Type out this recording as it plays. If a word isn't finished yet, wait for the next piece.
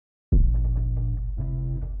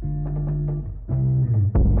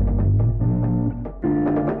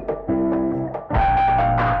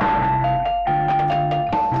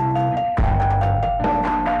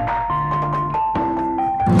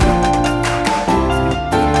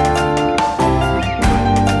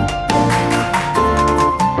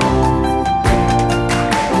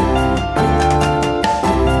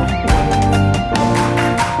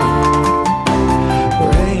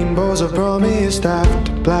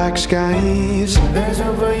black skies. There's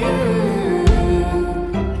hope for you.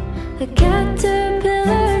 A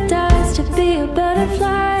caterpillar dies to be a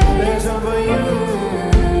butterfly. There's hope for you.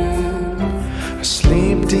 A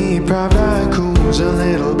sleep deprived like coos, a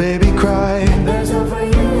little baby cry. There's hope for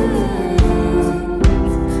you.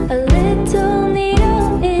 A little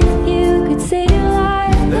needle in you could save your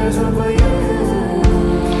life. There's hope for you.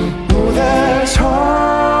 Oh, there's hope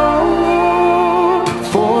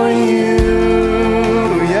for you,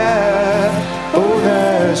 yeah. Oh,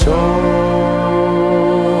 there's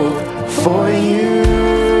hope for you,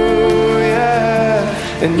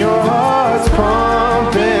 yeah. And your heart's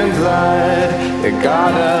pumping blood, you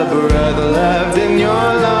got a breath left in your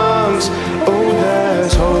lungs. Oh,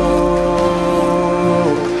 there's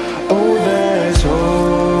hope. Oh, there's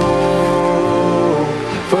hope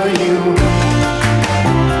for you.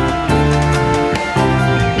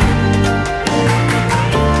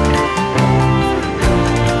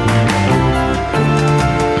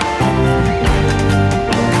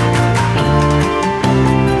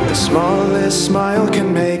 The smallest smile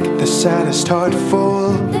can make the saddest heart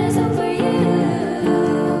full. There's hope for you.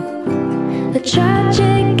 The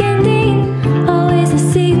tragic ending, always a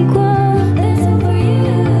sequel. There's hope for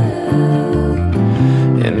you.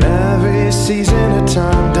 In every season, a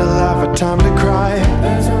time to laugh, a time to cry.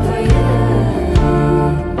 There's hope for you.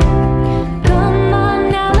 Come on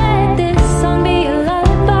now, let this song be a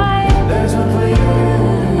lullaby. There's hope for you.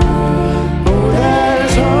 Oh,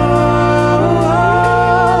 there's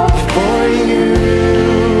hope for you,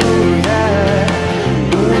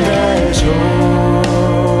 yeah. Oh, there's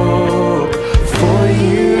hope for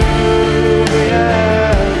you,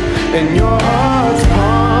 yeah. And your heart's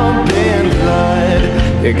pumping blood,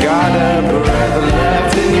 you got a breath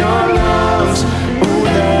left in your lungs. Oh,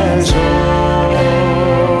 there's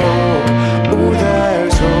hope. Oh,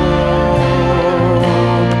 there's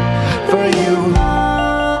hope for you.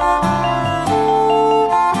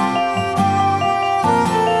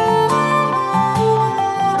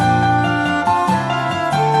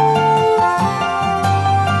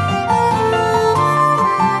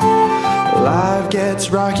 Life gets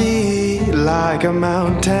rocky like a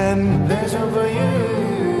mountain. There's hope for you.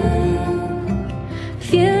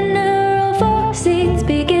 Funeral for seeds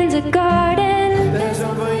begins a garden. There's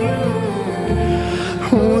hope for you.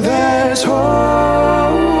 Oh, there's hope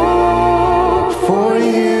for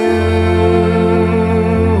you.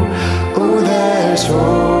 Oh, there's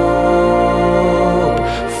hope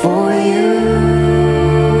for you.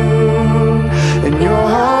 And your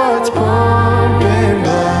heart's pumping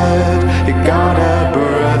blood, you got a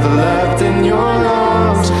breath left in your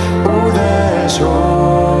lungs. Oh, there's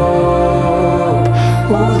hope.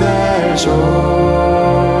 Oh, there's hope.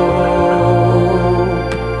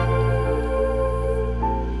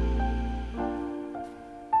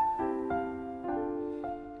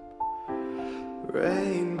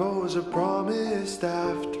 Rainbows are promised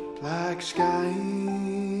after black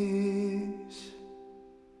skies.